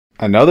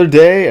Another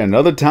day,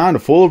 another time to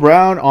fool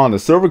around on the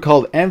server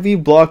called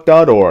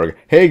envyblock.org.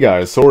 Hey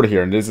guys, Sword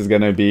here, and this is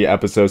going to be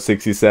episode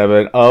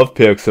 67 of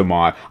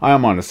Pixelmon. I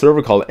am on a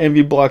server called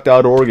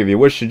envyblock.org. If you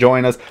wish to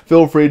join us,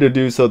 feel free to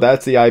do so.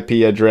 That's the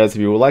IP address.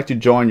 If you would like to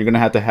join, you're going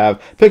to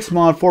have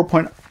Pixelmon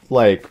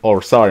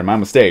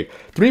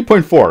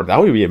 3.4. That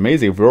would be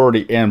amazing if we're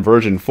already in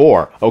version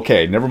 4.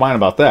 Okay, never mind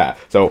about that.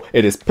 So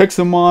it is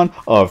Pixelmon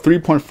of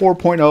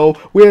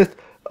 3.4.0 with,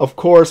 of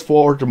course,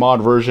 for the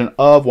mod version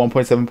of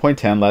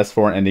 1.7.10, last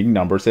four ending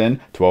numbers in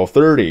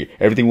 1230.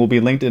 Everything will be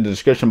linked in the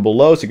description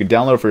below so you can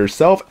download it for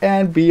yourself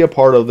and be a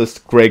part of this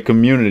great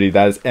community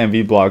that is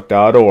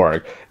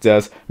envyblock.org.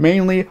 Just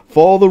mainly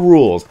follow the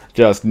rules.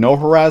 Just no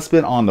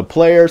harassment on the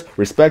players,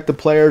 respect the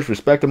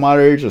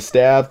moderators, the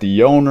staff,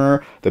 the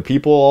owner, the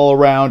people all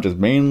around. Just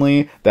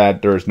mainly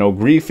that there's no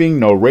griefing,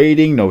 no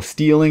raiding, no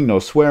stealing, no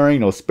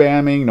swearing, no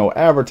spamming, no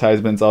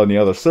advertisements on the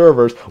other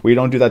servers. We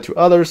don't do that to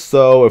others,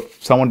 so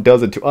if someone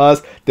does it to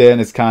us,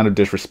 then it's kind of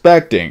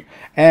disrespecting.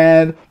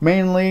 And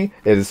mainly,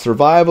 it is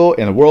survival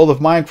in the world of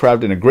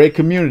Minecraft in a great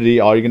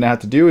community. All you're going to have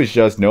to do is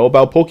just know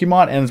about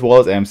Pokemon and as well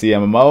as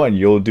MCMMO, and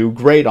you'll do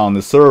great on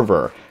the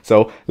server.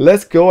 So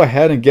let's go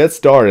ahead and get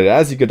started.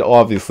 As you could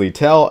obviously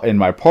tell in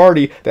my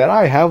party that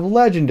I have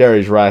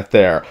legendaries right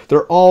there.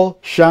 They're all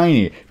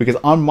shiny because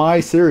on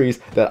my series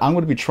that I'm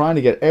going to be trying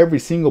to get every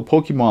single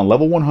Pokemon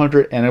level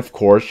 100 and of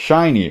course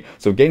shiny.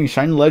 So getting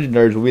shiny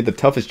legendaries will be the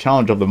toughest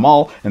challenge of them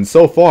all, and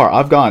so far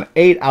I've gotten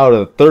 8 out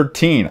of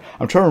 13.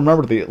 I'm trying to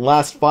remember the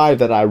last 5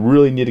 that I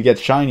really need to get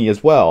shiny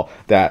as well.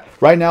 That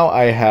right now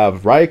I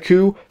have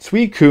Raikou,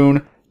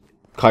 Suicune,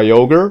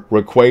 Kyogre,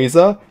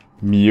 Rayquaza,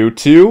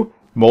 Mewtwo,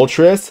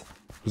 Moltres,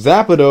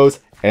 Zapdos,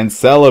 and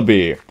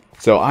Celebi.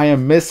 So I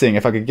am missing,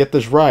 if I could get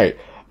this right,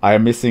 I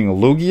am missing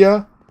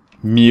Lugia,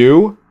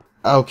 Mew,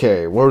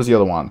 okay, where was the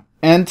other one?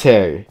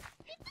 Entei.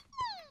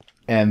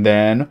 And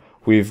then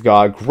we've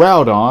got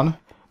Groudon.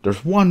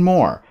 There's one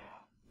more.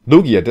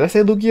 Lugia, did I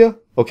say Lugia?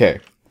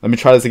 Okay, let me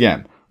try this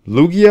again.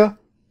 Lugia,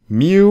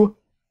 Mew,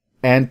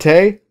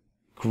 Entei,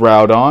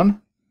 Groudon,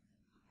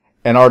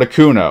 and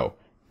Articuno.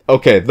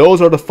 Okay,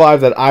 those are the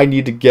 5 that I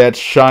need to get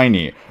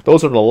shiny.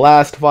 Those are the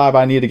last 5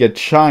 I need to get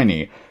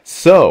shiny.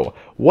 So,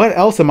 what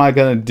else am I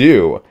going to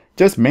do?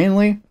 Just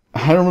mainly,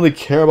 I don't really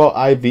care about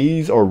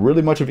IVs or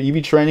really much of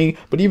EV training,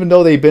 but even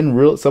though they've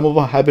been some of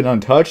them have been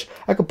untouched,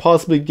 I could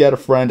possibly get a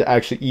friend to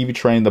actually EV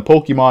train the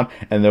Pokemon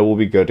and then we'll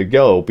be good to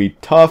go. It'll be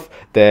tough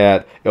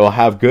that it'll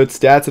have good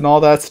stats and all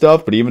that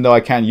stuff, but even though I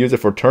can't use it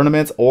for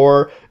tournaments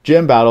or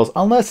gym battles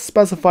unless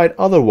specified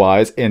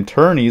otherwise in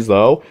tourneys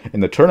though,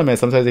 in the tournament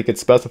sometimes they could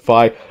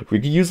specify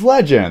we could use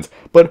legends,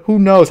 but who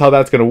knows how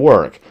that's going to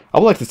work. I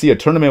would like to see a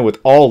tournament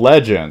with all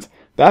legends.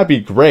 That'd be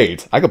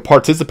great. I could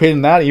participate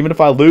in that. Even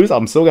if I lose,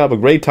 I'm still gonna have a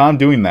great time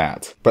doing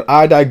that. But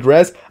I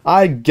digress.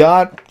 I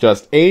got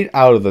just 8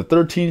 out of the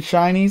 13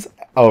 shinies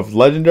of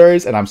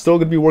legendaries, and I'm still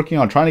going to be working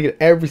on trying to get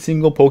every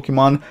single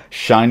Pokemon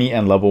shiny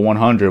and level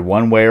 100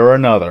 one way or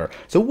another.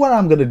 So what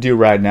I'm going to do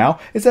right now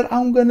is that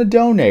I'm going to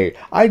donate.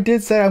 I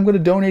did say I'm going to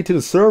donate to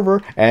the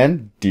server,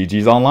 and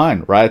DG's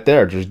online right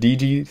there. There's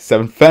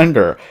DG7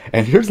 Fender.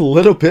 And here's a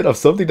little bit of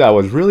something that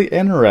was really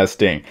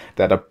interesting,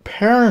 that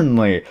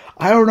apparently,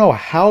 I don't know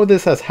how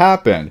this has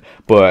happened,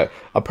 but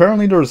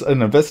apparently there's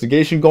an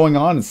investigation going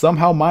on and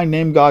somehow my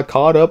name got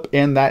caught up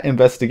in that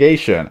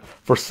investigation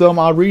for some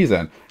odd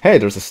reason. Hey,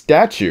 there's a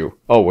statue.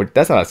 Oh, wait,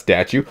 that's not a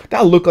statue.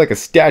 That looked like a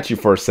statue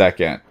for a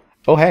second.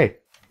 Oh, hey.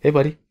 Hey,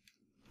 buddy.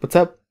 What's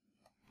up?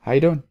 How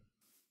you doing?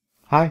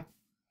 Hi.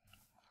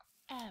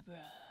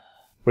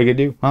 What are you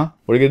gonna do? Huh?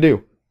 What are you gonna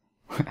do?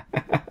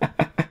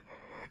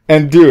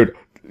 And dude,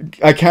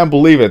 I can't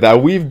believe it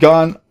that we've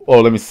gone...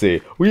 Oh, let me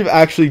see. We've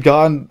actually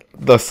gotten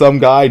some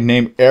guy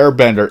named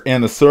Airbender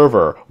in the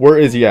server. Where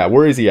is he at?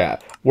 Where is he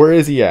at? Where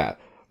is he at?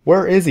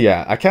 Where is he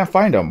at? I can't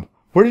find him.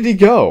 Where did he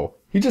go?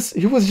 He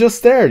was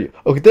just there.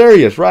 Okay, there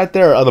he is, right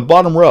there on the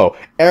bottom row.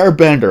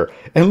 Airbender.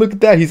 And look at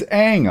that, he's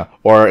Aang.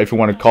 Or if you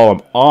want to call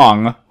him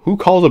Ong. Who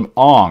calls him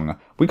Ong?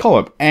 We call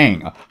him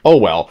Aang. Oh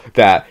well,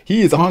 that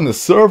he is on the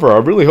server. I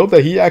really hope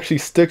that he actually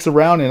sticks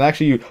around and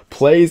actually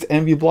plays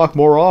Envy Block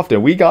more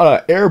often. We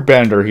got an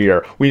airbender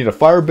here. We need a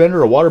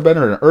firebender, a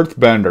waterbender, and an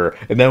earthbender.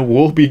 And then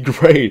we'll be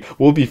great.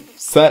 We'll be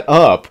set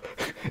up.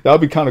 That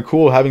would be kind of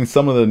cool having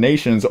some of the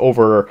nations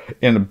over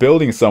in a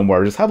building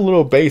somewhere. Just have a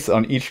little base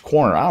on each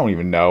corner. I don't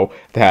even know.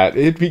 That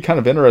it'd be kind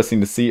of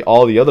interesting to see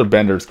all the other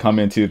benders come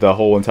into the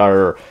whole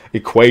entire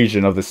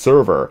equation of the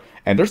server.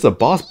 And there's the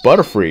boss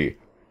Butterfree.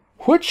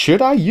 What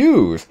should I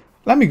use?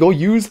 Let me go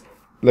use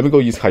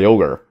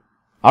Kyogre.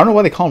 I don't know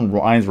why they call him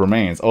Ryan's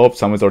Remains. Oh,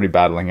 someone's already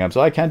battling him,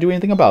 so I can't do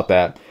anything about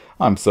that.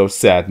 I'm so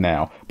sad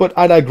now. But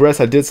I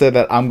digress. I did say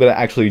that I'm going to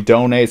actually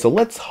donate. So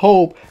let's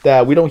hope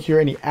that we don't hear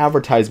any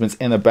advertisements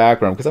in the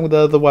background, because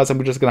otherwise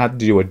I'm just going to have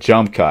to do a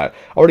jump cut.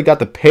 I already got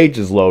the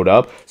pages loaded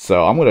up,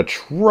 so I'm going to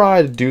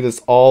try to do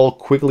this all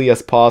quickly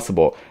as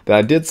possible. That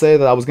I did say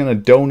that I was going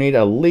to donate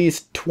at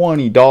least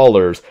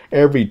 $20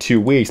 every 2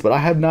 weeks, but I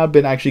have not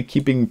been actually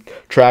keeping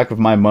track of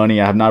my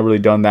money. I have not really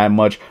done that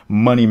much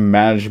money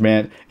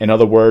management, in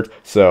other words.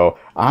 So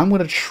I'm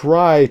going to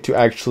try to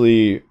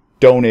actually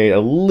donate at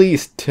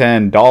least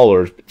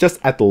 $10, just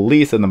at the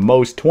least, and the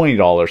most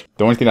 $20.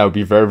 The only thing that would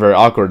be very, very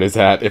awkward is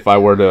that if I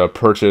were to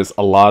purchase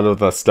a lot of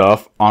the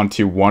stuff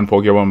onto one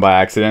Pokemon by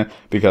accident,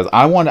 because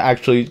I want to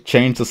actually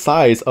change the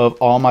size of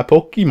all my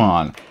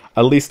Pokemon,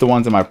 at least the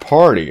ones in my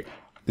party.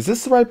 Is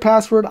this the right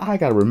password? I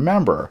gotta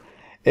remember.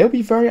 It would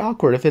be very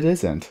awkward if it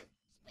isn't.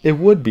 It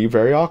would be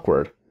very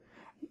awkward.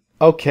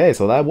 Okay,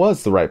 so that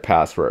was the right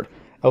password.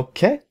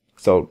 Okay,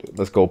 so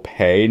let's go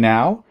pay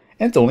now.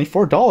 And it's only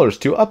 $4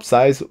 to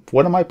upsize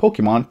one of my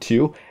Pokemon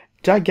to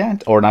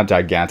gigantic, or not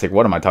gigantic,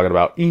 what am I talking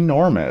about?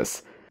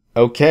 Enormous.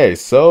 Okay,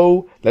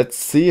 so let's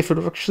see if it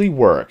actually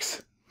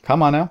works.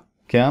 Come on now.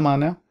 Come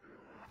on now.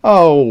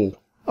 Oh,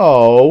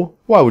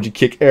 why would you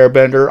kick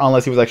Airbender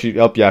unless he was actually,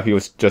 oh yeah, he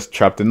was just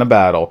trapped in the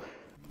battle.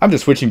 I'm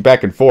just switching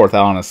back and forth,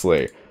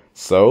 honestly.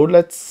 So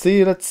let's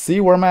see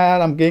where I'm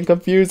at. I'm getting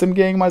confused. I'm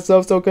getting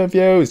myself so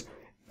confused.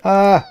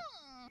 Return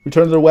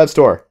to the web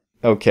store.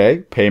 Okay,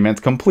 payments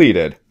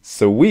completed.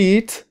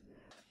 Sweet.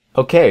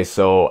 Okay,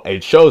 so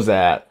it shows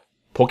that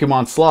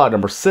Pokemon slot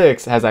number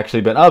 6 has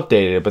actually been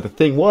updated, but the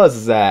thing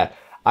is that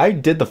I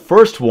did the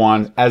first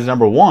one as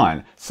number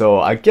 1, so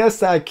I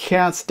guess I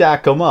can't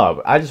stack them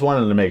up. I just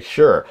wanted to make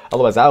sure,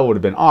 otherwise that would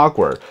have been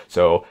awkward.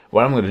 So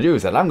what I'm going to do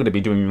is that I'm going to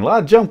be doing a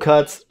lot of jump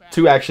cuts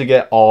to actually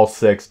get all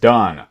 6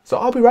 done. So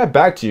I'll be right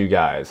back to you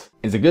guys.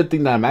 It's a good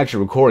thing that I'm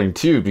actually recording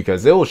too,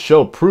 because it will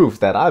show proof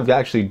that I've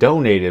actually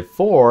donated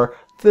for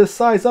the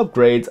size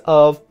upgrades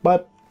of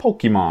my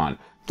Pokemon.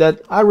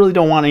 That I really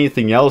don't want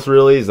anything else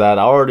really, is that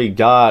I already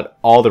got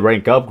all the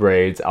rank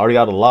upgrades, I already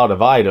got a lot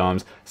of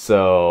items,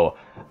 so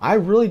I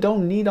really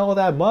don't need all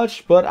that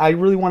much, but I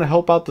really want to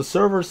help out the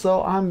server,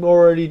 so I'm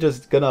already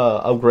just gonna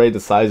upgrade the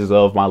sizes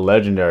of my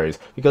legendaries,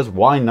 because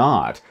why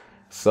not?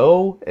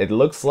 So it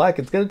looks like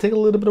it's gonna take a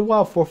little bit of a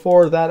while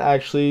before that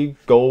actually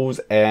goes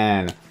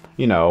and,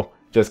 you know,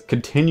 just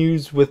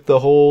continues with the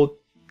whole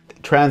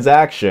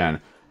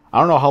transaction. I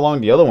don't know how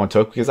long the other one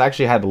took, because I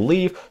actually had to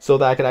leave so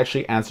that I could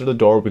actually answer the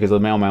door because the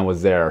mailman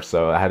was there.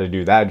 So I had to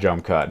do that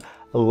jump cut.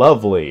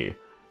 Lovely.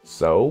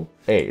 So,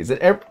 hey,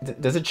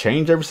 does it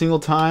change every single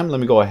time?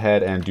 Let me go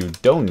ahead and do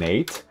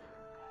donate.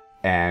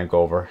 And go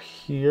over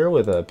here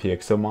with a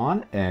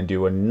Pixelmon and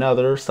do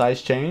another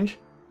size change.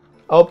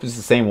 Oh, it's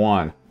the same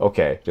one.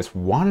 Okay, just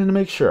wanted to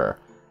make sure.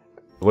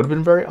 It would have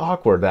been very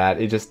awkward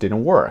that it just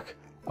didn't work.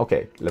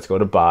 Okay, let's go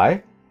to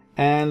buy.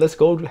 And let's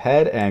go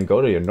ahead and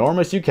go to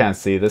enormous. You can't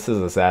see, this is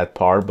the sad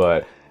part,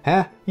 but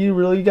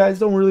you guys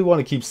don't really want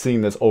to keep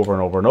seeing this over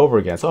and over and over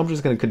again. So I'm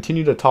just going to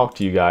continue to talk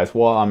to you guys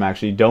while I'm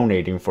actually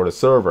donating for the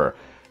server.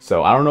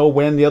 So I don't know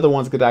when the other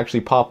one's going to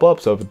actually pop up.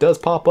 So if it does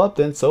pop up,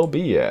 then so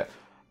be it.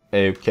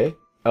 Okay.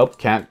 Oh,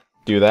 can't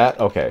do that.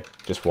 Okay.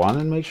 Just wanted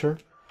to make sure.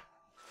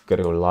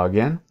 Gotta go log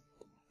in.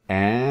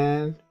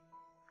 And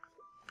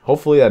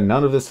hopefully that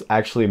none of this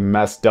actually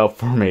messed up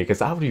for me, because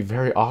that would be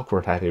very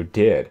awkward if it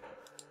did.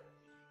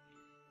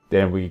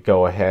 Then we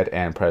go ahead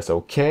and press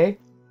OK.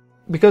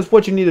 Because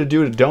what you need to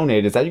do to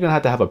donate is that you're going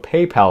to have a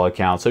PayPal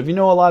account. So if you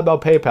know a lot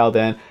about PayPal,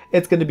 then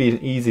it's going to be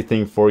an easy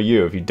thing for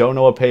you. If you don't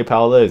know what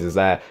PayPal is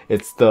that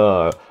it's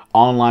the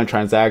online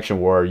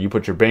transaction where you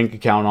put your bank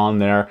account on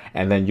there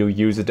and then you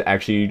use it to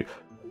actually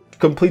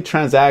complete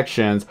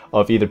transactions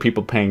of either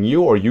people paying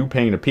you or you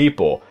paying the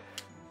people.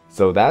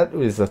 So that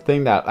is a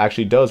thing that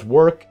actually does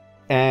work,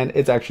 and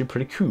it's actually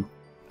pretty cool.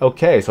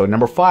 Okay, so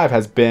number 5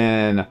 has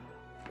been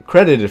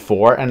credited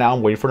for, and now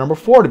I'm waiting for number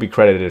 4 to be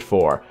credited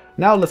for.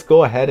 Now let's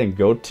go ahead and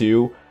go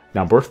to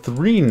number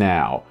 3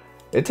 now.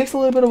 It takes a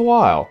little bit of a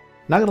while.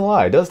 Not gonna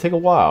lie, it does take a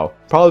while.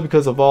 Probably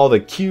because of all the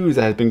queues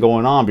that has been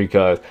going on,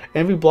 because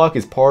Envy Block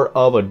is part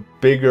of a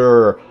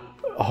bigger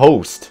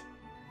host.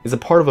 Is a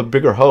part of a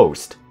bigger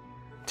host.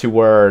 To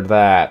where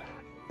that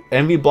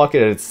Envy Block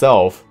in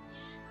itself.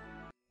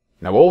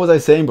 Now what was I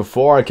saying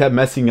before? I kept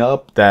messing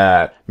up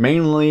that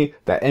mainly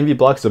that Envy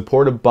Block is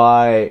supported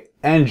by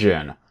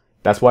Engine.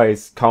 That's why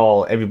it's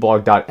called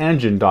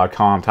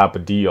envyblock.engine.com type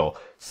of deal.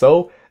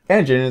 So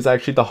Engine is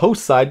actually the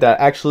host site that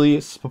actually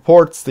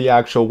supports the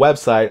actual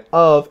website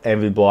of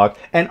Envy Block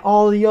and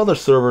all the other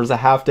servers that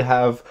have to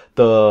have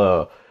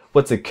the,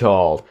 what's it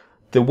called?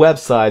 The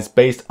websites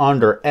based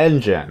under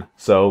Engine.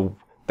 So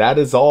that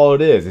is all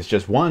it is. It's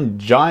just one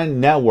giant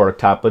network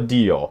type of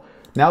deal.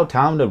 Now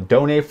time to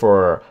donate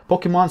for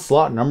Pokemon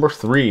slot number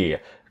 3.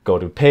 Go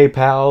to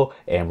PayPal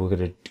and we're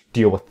going to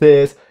deal with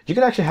this. You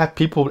can actually have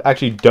people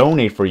actually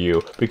donate for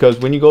you, because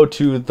when you go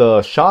to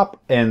the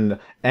shop and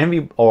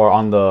Envy or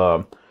on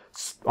the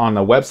on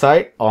the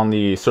website, on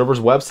the server's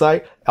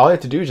website, all you have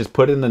to do is just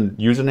put in the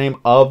username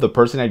of the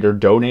person that you're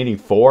donating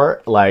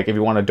for. Like if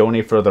you want to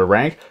donate for their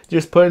rank,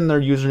 just put in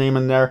their username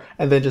in there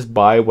and then just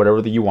buy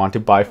whatever that you want to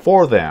buy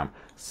for them.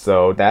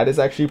 So that is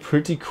actually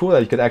pretty cool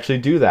that you could actually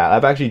do that.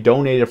 I've actually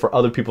donated for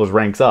other people's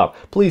ranks up.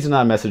 Please do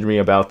not message me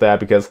about that,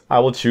 because I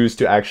will choose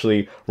to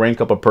actually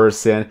rank up a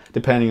person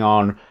depending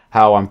on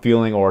how I'm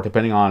feeling or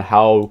depending on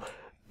how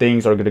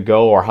things are going to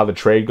go or how the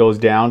trade goes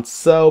down.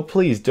 So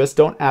please just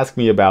don't ask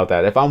me about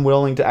that. If I'm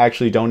willing to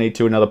actually donate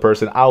to another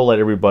person, I'll let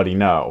everybody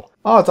know.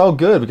 Oh, it's all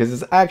good because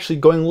it's actually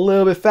going a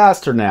little bit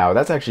faster now.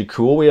 That's actually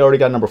cool. We already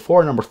got number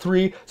 4 and number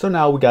 3. So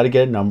now we got to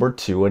get number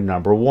 2 and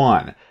number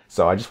 1.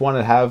 So I just want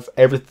to have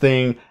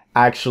everything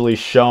actually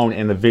shown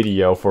in the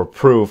video for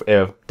proof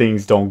if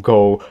things don't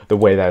go the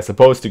way that it's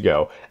supposed to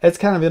go. It's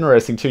kind of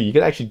interesting too. You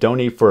can actually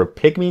donate for a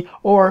pygmy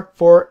or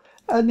for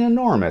an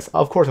enormous.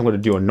 Of course I'm going to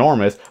do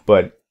enormous,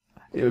 but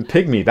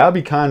pygmy, that would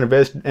be kind of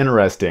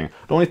interesting.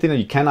 The only thing that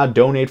you cannot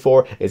donate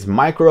for is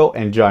micro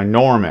and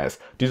ginormous,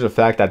 due to the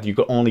fact that you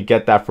can only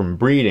get that from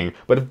breeding.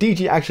 But if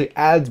DG actually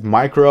adds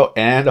micro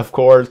and of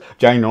course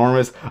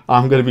ginormous,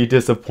 I'm gonna be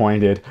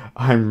disappointed.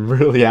 I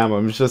really am.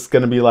 I'm just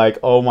gonna be like,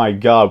 oh my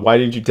god, why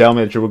didn't you tell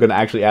me that you were gonna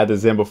actually add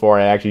this in before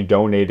I actually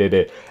donated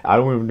it? I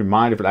don't even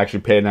mind if it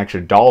actually paid an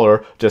extra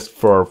 $1 just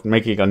for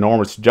making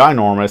enormous to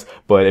ginormous,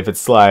 but if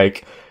it's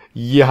like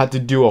you have to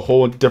do a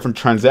whole different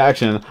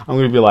transaction, I'm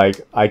gonna be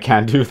like, I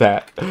can't do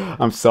that.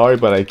 I'm sorry,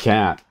 but I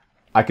can't.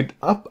 I could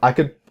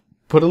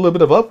put a little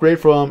bit of upgrade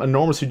from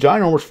enormous to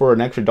ginormous for an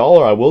extra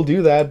 $1. I will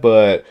do that,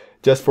 but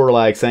just for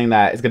like saying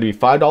that it's gonna be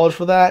 $5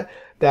 for that,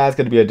 that's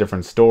gonna be a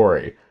different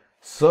story.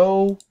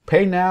 So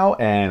pay now,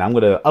 and I'm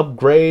gonna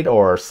upgrade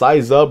or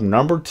size up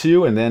number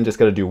 2, and then just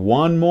gonna do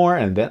one more,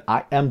 and then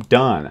I am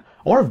done.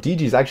 I wonder if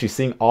DG is actually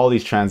seeing all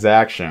these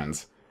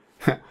transactions.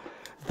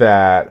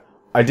 That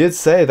I did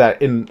say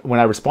that when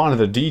I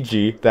responded to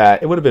DG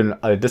that it would have been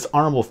a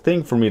dishonorable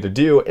thing for me to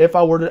do if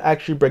I were to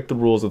actually break the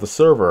rules of the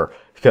server,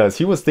 because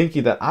he was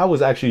thinking that I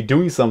was actually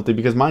doing something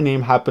because my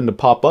name happened to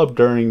pop up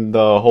during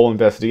the whole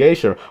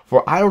investigation.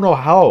 For I don't know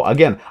how,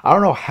 again, I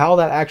don't know how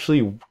that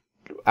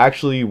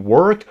actually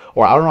worked,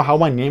 or I don't know how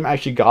my name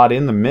actually got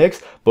in the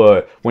mix,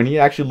 but when he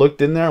actually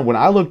looked in there, when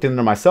I looked in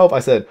there myself, I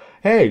said,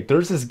 hey,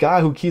 there's this guy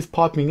who keeps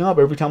popping up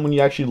every time when you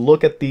actually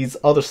look at these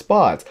other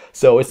spots.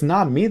 So it's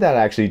not me that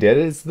actually did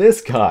it, it's this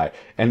guy.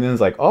 And then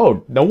it's like,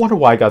 oh, no wonder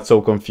why I got so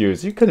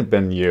confused. It could have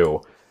been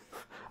you.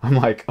 I'm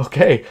like,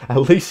 okay, at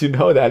least you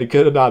know that it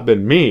could have not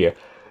been me.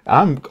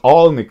 I'm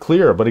all in the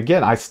clear, but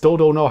again, I still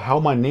don't know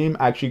how my name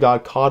actually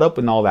got caught up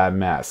in all that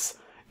mess.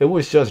 It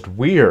was just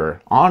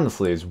weird.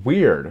 Honestly, it's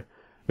weird.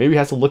 Maybe he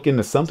has to look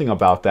into something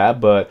about that,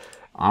 but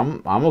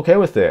I'm okay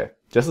with it.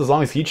 Just as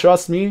long as he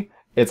trusts me,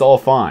 it's all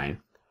fine.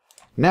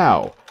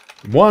 Now,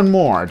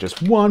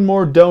 just one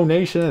more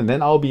donation, and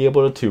then I'll be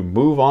able to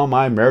move on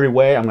my merry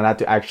way. I'm gonna have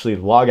to actually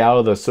log out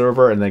of the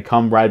server and then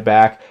come right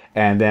back,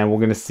 and then we're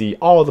gonna see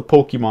all the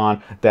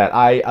Pokemon that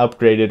I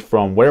upgraded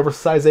from whatever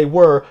size they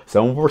were.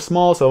 Some of them were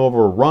small, some of them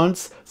were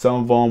runts,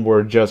 some of them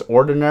were just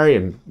ordinary,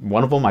 and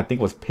one of them I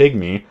think was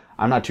pygmy.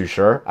 I'm not too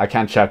sure. I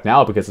can't check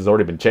now because it's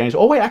already been changed.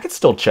 Oh wait, I can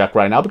still check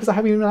right now because I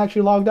haven't even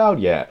actually logged out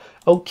yet.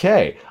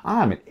 Okay,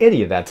 I'm an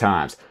idiot at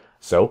times.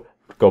 So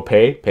go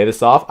pay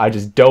this off. I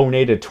just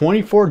donated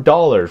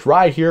 $24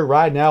 right here,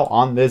 right now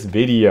on this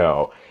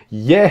video.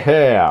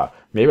 Yeah!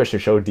 Maybe I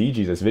should show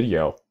DG this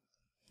video.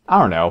 I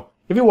don't know.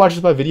 If he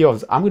watches my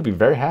videos, I'm going to be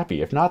very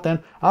happy. If not,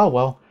 then, oh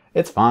well,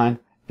 it's fine.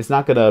 It's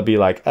not going to be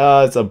like,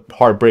 it's a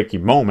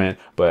heartbreaking moment,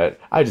 but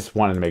I just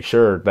wanted to make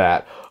sure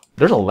that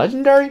there's a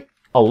legendary?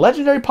 A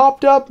legendary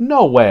popped up?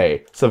 No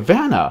way.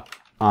 Savannah.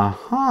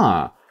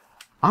 Uh-huh.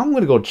 I'm going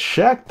to go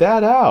check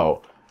that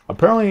out.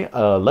 Apparently,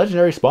 a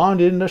legendary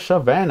spawned in the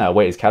Savannah.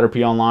 Wait, is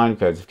Caterpie online?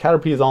 Because if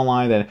Caterpie is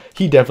online, then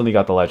he definitely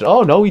got the legend.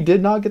 Oh, no, he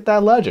did not get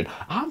that legend.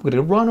 I'm going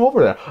to run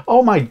over there.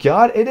 Oh my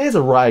god, it is a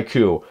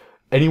Raikou.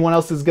 Anyone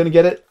else is going to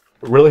get it?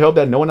 Really hope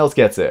that no one else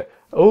gets it.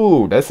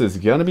 Oh, this is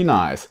going to be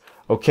nice.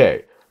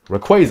 Okay,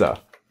 Rayquaza.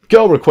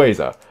 Go,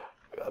 Rayquaza.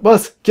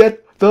 Let's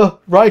get the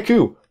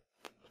Raikou.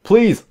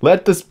 Please,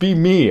 let this be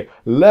me.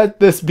 Let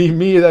this be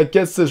me that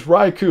gets this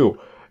Raikou.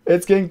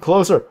 It's getting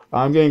closer.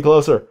 I'm getting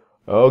closer.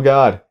 Oh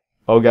god.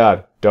 Oh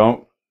god.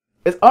 Don't.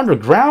 It's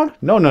underground?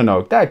 No, no,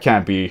 no. That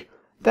can't be.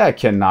 That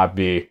cannot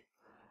be.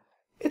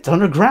 It's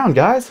underground,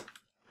 guys.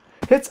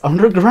 It's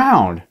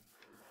underground.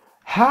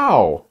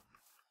 How?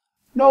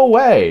 No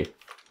way.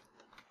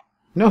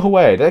 No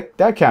way.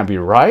 That can't be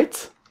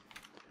right.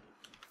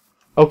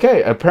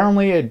 Okay,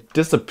 apparently it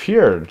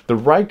disappeared. The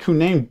Raikou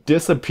name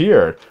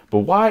disappeared. But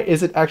why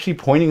is it actually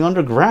pointing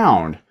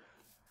underground?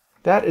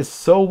 That is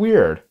so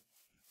weird.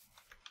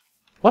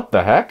 What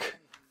the heck?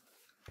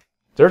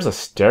 There's a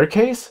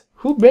staircase?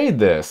 Who made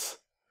this?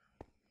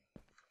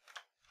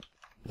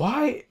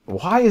 Why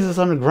is this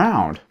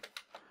underground?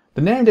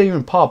 The name didn't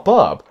even pop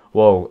up.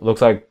 Well,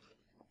 looks like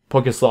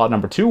Pokeslot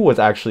number 2 was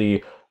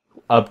actually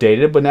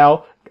updated, but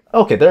now,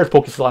 okay, there's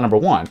Pokeslot number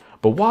 1.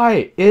 But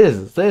why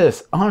is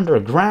this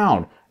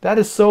underground? That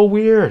is so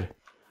weird.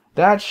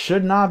 That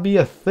should not be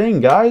a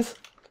thing, guys.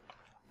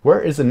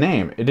 Where is the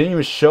name? It didn't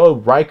even show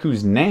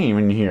Raiku's name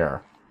in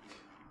here.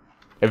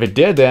 If it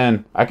did,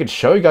 then I could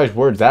show you guys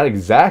where it's at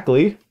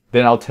exactly.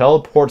 Then I'll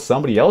teleport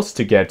somebody else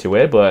to get to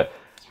it, but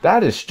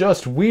that is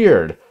just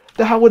weird.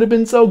 That would have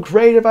been so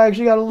great if I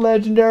actually got a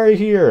legendary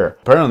here.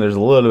 Apparently there's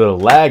a little bit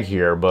of lag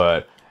here,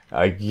 but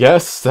I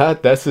guess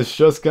that this is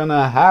just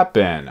gonna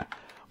happen.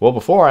 Well,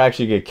 before I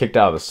actually get kicked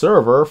out of the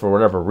server for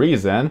whatever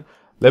reason,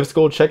 let's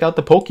go check out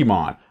the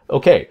Pokemon.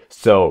 Okay,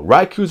 so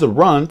Raiku's a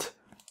runt,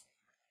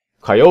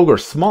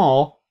 Kyogre's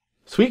small,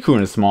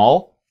 Suicune is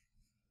small,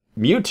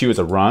 Mewtwo is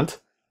a runt,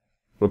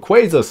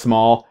 Rayquaza is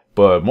small,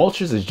 but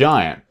Moltres is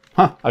giant.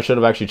 Huh, I should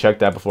have actually checked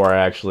that before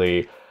I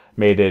actually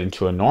made it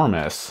into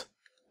enormous.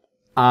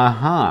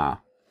 Uh-huh.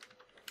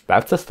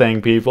 That's a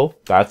thing, people.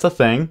 That's a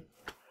thing.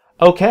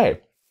 Okay.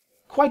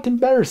 Quite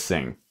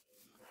embarrassing.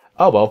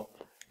 Oh, well.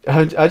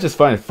 I just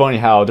find it funny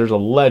how there's a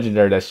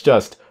legendary that's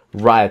just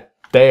right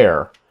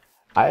there.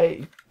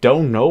 I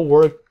don't know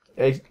where...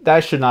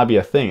 that should not be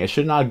a thing. It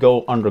should not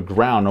go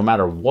underground no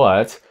matter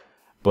what.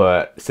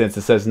 But since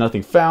it says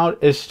nothing found,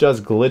 it's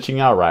just glitching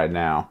out right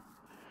now.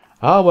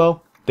 Oh,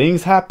 well.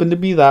 Things happen to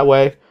be that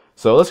way.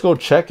 So let's go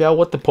check out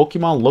what the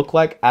Pokemon look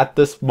like at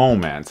this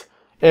moment.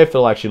 If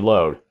it'll actually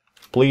load.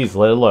 Please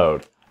let it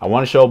load. I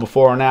want to show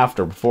before and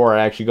after before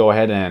I actually go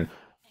ahead and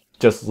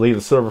just leave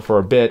the server for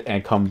a bit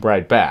and come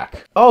right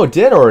back. Oh, it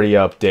did already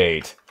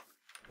update.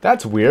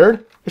 That's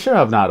weird. It should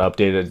have not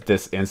updated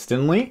this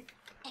instantly.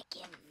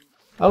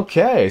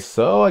 Okay,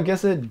 so I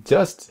guess it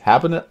just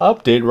happened to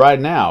update right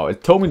now.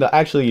 It told me to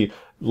actually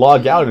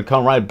log out and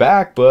come right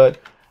back, but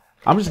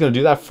I'm just going to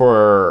do that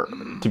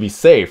to be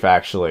safe,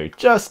 actually.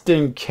 Just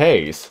in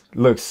case.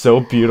 Looks so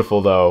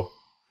beautiful, though.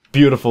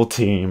 Beautiful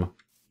team.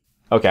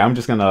 Okay, I'm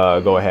just gonna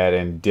go ahead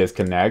and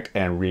disconnect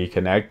and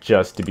reconnect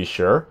just to be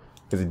sure.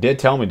 Because it did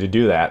tell me to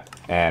do that.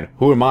 And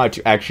who am I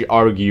to actually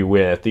argue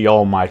with the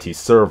almighty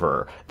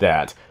server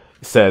that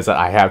says that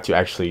I have to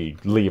actually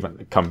leave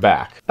and come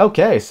back.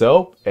 Okay,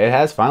 so it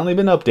has finally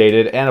been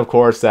updated. And of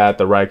course that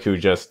the Raikou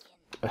just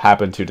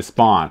happened to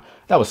despawn.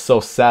 That was so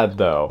sad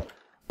though.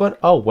 But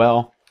oh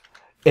well.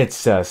 It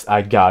says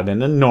I got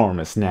an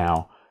enormous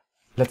now.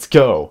 Let's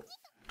go.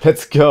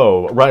 Let's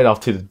go right off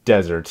to the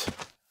desert.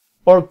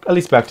 Or at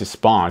least back to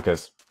spawn,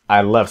 because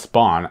I left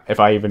spawn if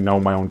I even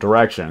know my own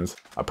directions.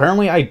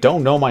 Apparently I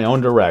don't know my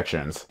own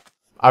directions.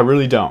 I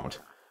really don't.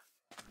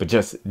 But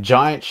just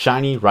giant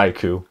shiny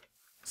Raikou.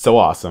 So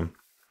awesome.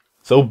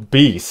 So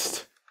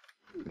beast.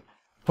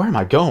 Where am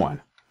I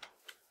going?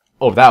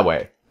 Oh, that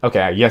way.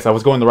 Okay, yes, I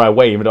was going the right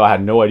way even though I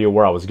had no idea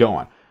where I was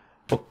going.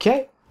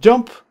 Okay,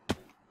 jump.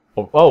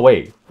 Oh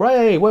wait.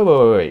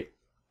 Wait.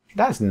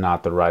 That's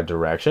not the right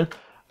direction.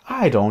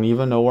 I don't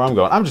even know where I'm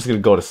going. I'm just going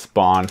to go to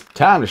spawn.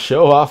 Time to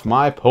show off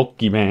my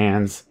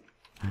Pokemans.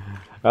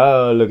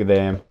 Oh, look at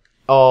them.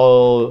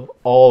 All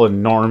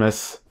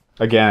enormous.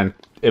 Again,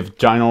 if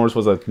Ginormous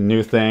was a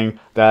new thing,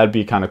 that'd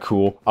be kind of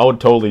cool. I would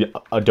totally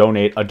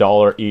donate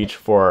 $1 each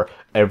for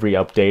every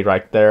update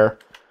right there.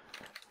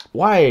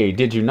 Why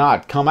did you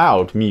not come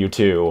out,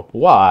 Mewtwo?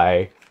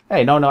 Why?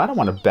 Hey, no, I don't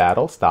want to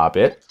battle. Stop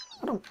it.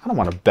 I don't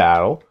want to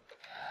battle.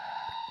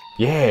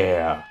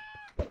 Yeah.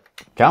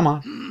 Come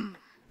on.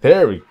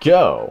 There we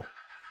go.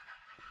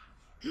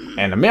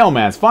 And the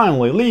mailman's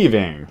finally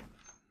leaving.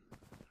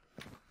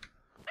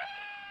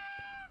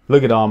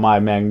 Look at all my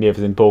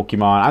magnificent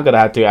Pokemon. I'm going to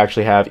have to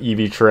actually have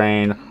Eevee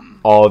train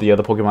all the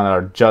other Pokemon that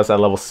are just at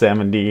level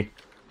 70.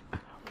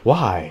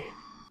 Why?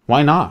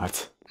 Why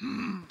not?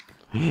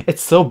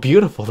 It's so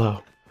beautiful,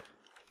 though.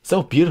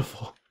 So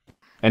beautiful.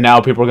 And now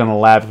people are going to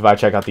laugh if I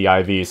check out the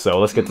IV, so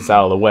let's get this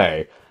out of the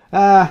way.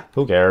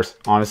 Who cares?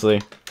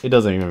 Honestly, it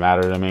doesn't even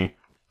matter to me.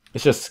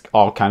 It's just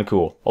all kind of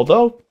cool.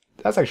 Although,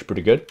 that's actually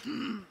pretty good.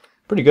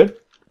 Pretty good.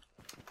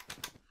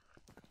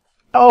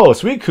 Oh,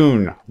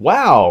 Suicune.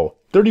 Wow.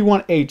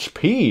 31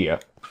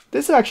 HP.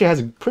 This actually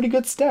has pretty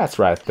good stats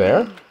right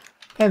there.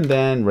 And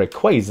then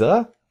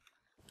Rayquaza.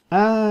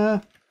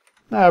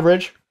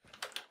 Average.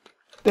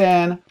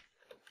 Then,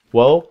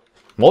 well,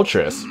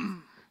 Moltres.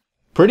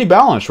 Pretty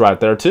balanced right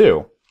there,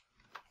 too.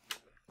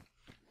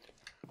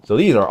 So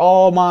these are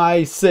all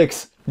my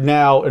 6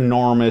 now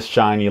enormous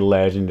shiny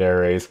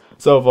legendaries.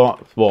 So,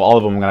 well, all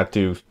of them I'm going to have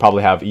to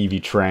probably have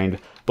Eevee trained.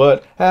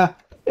 But,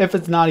 if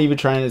it's not Eevee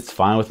trained, it's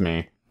fine with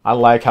me. I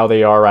like how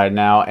they are right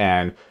now,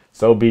 and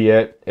so be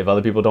it. If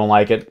other people don't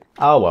like it,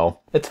 oh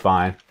well, it's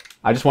fine.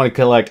 I just want to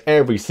collect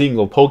every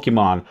single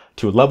Pokemon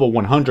to level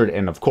 100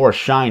 and of course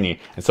shiny.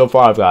 And so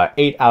far I've got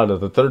 8 out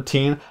of the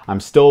 13. I'm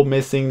still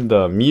missing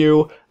the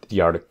Mew, the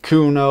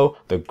Articuno,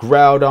 the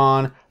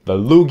Groudon, the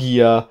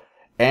Lugia,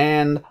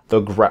 and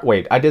the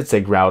wait, I did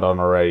say Groudon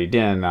already,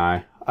 didn't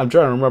I? I'm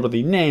trying to remember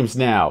the names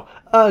now.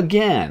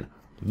 Again,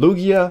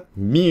 Lugia,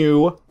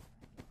 Mew,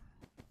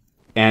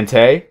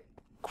 Entei,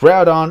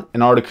 Groudon,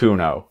 and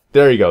Articuno.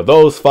 There you go.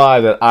 Those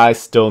 5 that I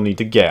still need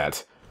to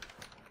get.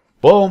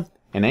 Well,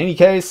 in any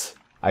case,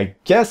 I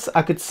guess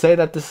I could say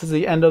that this is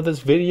the end of this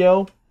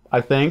video,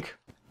 I think.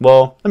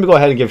 Well, let me go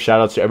ahead and give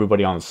shoutouts to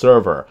everybody on the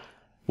server.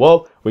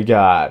 Well, we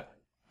got...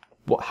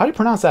 Well, how do you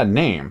pronounce that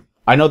name?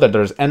 I know that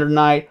there's Ender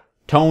Knight,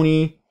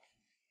 Tony,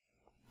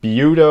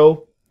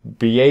 Beudo.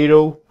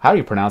 How do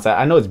you pronounce that?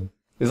 I know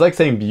it's like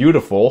saying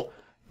beautiful.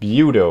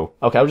 Beudo.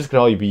 Okay, I'll just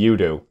call you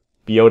Beudo.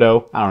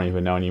 Beudo. I don't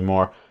even know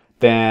anymore.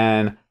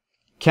 Then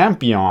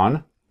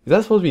Campion. Is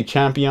that supposed to be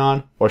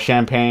champion or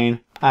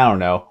champagne? I don't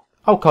know.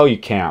 I'll call you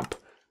Camp.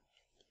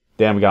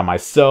 Then we got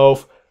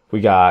myself.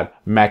 We got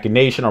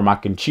Machination or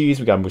Mac and Cheese.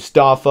 We got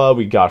Mustafa.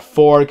 We got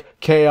Fork,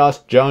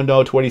 Chaos,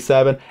 Jono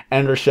 27,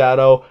 Ender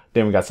Shadow.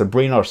 Then we got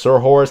Sabrina or Sir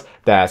Horse.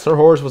 That Sir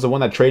Horse was the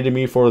one that traded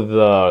me for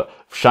the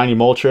Shiny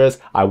Moltres.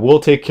 I will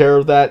take care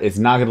of that. It's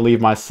not going to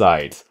leave my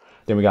sight.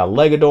 Then we got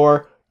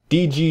Legador,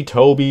 DG,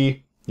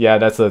 Toby. Yeah,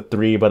 that's a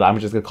 3, but I'm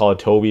just going to call it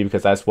Toby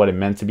because that's what it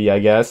meant to be, I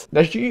guess.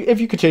 If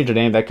you could change your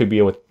name, that could be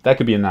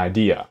an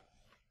idea.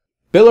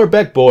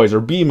 Billerbeck Boys or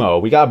BMO,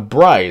 we got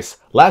Bryce,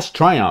 Last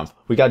Triumph,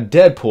 we got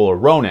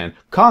Deadpool, Ronan,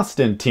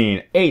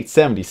 Constantine,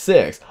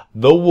 876,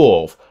 The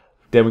Wolf,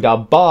 then we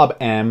got Bob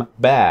M,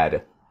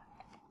 Bad,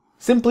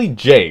 Simply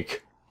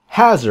Jake,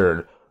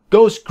 Hazard,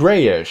 Ghost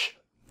Grayish,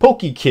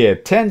 PokeKid,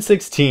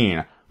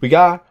 1016, we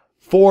got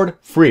Ford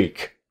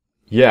Freak.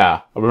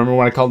 Yeah, I remember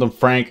when I called him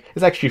Frank,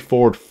 it's actually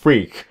Ford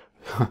Freak.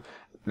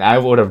 I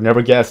would have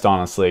never guessed,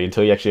 honestly,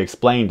 until you actually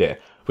explained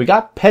it. We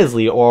got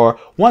Pesley, or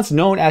once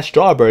known as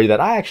Strawberry,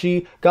 that I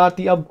actually got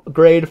the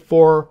upgrade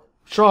for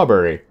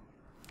Strawberry.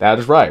 That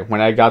is right.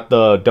 When I got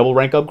the double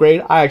rank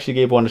upgrade, I actually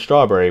gave one to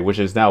Strawberry, which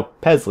is now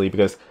Pesley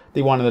because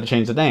they wanted to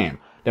change the name.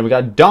 Then we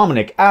got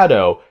Dominic,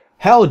 Addo,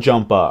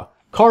 Helljumpa,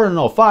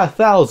 Cardinal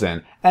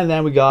 5000, and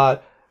then we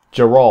got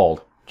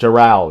Gerald.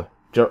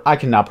 I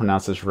cannot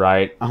pronounce this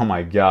right. Oh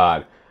my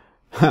god.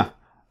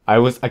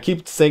 I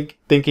keep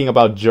thinking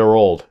about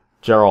Gerald.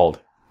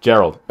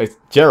 It's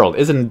Gerald,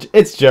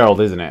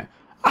 isn't it?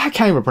 I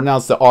can't even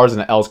pronounce the R's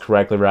and the L's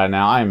correctly right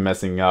now. I'm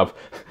messing up.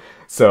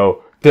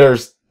 So I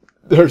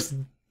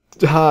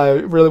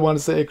really want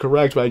to say it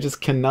correct, but I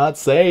just cannot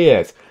say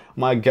it.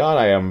 My god,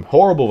 I am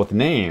horrible with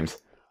names.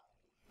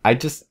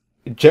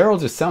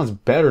 Gerald just sounds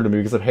better to me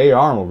because of Hey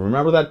Arnold.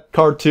 Remember that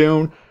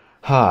cartoon?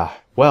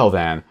 Well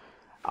then.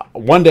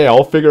 One day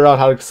I'll figure out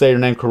how to say your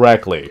name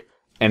correctly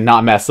and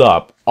not mess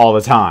up all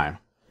the time.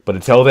 But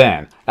until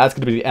then, that's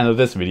going to be the end of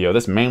this video.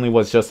 This mainly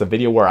was just a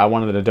video where I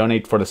wanted to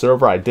donate for the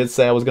server. I did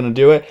say I was going to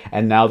do it,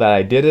 and now that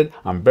I did it,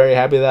 I'm very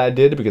happy that I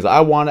did it because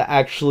I want to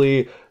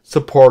actually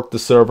support the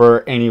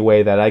server any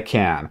way that I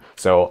can.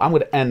 So I'm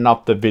going to end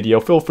off the video.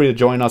 Feel free to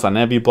join us on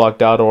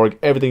nvblock.org.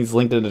 Everything's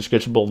linked in the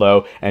description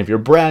below. And if you're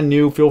brand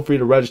new, feel free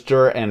to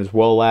register and as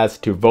well as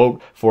to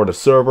vote for the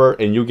server,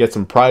 and you get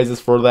some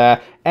prizes for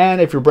that. And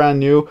if you're brand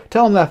new,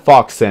 tell them that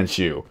Fox sent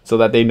you so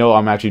that they know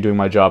I'm actually doing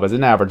my job as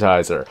an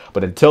advertiser.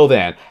 But until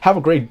then, have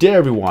a great day,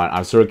 everyone.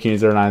 I'm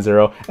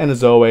SirKeen090, and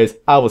as always,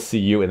 I will see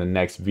you in the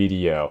next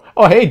video.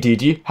 Oh, hey,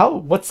 DG.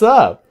 What's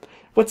up?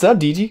 What's up,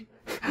 DG?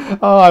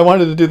 Oh, I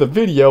wanted to do the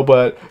video,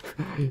 but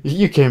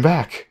you came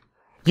back.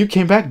 You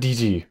came back,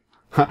 DG.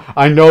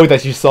 I know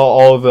that you saw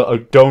all of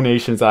the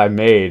donations I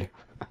made.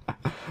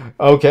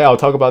 Okay, I'll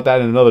talk about that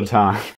in another time.